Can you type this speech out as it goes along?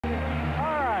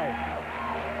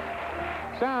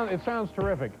It sounds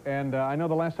terrific, and I know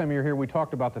the last time you were here we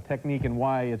talked about the technique and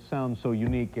why it sounds so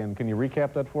unique, and can you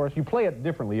recap that for us? You play it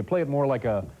differently. You play it more like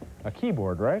a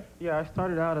keyboard, right? Yeah, I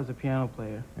started out as a piano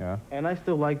player. Yeah. And I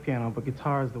still like piano, but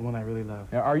guitar is the one I really love.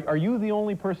 Yeah, are you the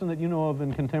only person that you know of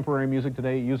in contemporary music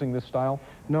today using this style?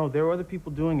 No, there are other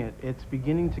people doing it. It's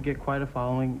beginning to get quite a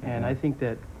following, and I think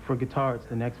that for guitar, it's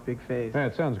the next big phase. Yeah,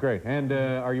 it sounds great. And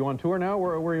are you on tour now?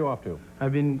 Where are you off to?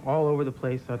 I've been all over the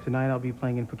place. Tonight I'll be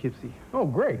playing in Poughkeepsie. Oh,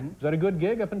 great. Is that a good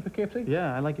gig up in Poughkeepsie?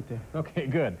 Yeah, I like it there. Okay,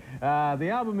 good. The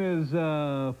album is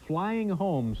Flying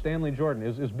Home, Stanley Jordan.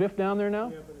 Is Biff down there now?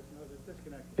 Yeah, but it's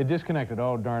disconnected. It disconnected.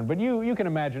 Oh, darn. But you can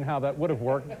imagine how that would have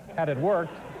worked had it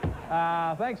worked.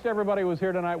 Thanks to everybody who was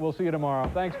here tonight. We'll see you tomorrow.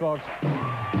 Thanks, folks.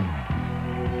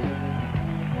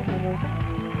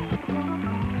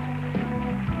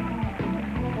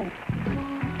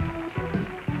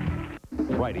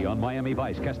 Friday on Miami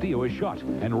Vice, Castillo is shot,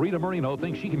 and Rita Moreno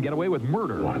thinks she can get away with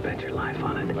murder. Want to bet your life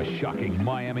on it? A shocking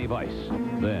Miami Vice.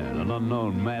 Then an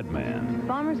unknown madman.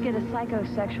 Bombers get a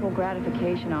psychosexual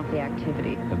gratification off the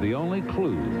activity. And the only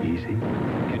clue Easy.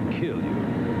 can kill you.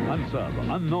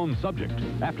 Unsub, unknown subject,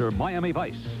 after Miami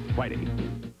Vice, Friday.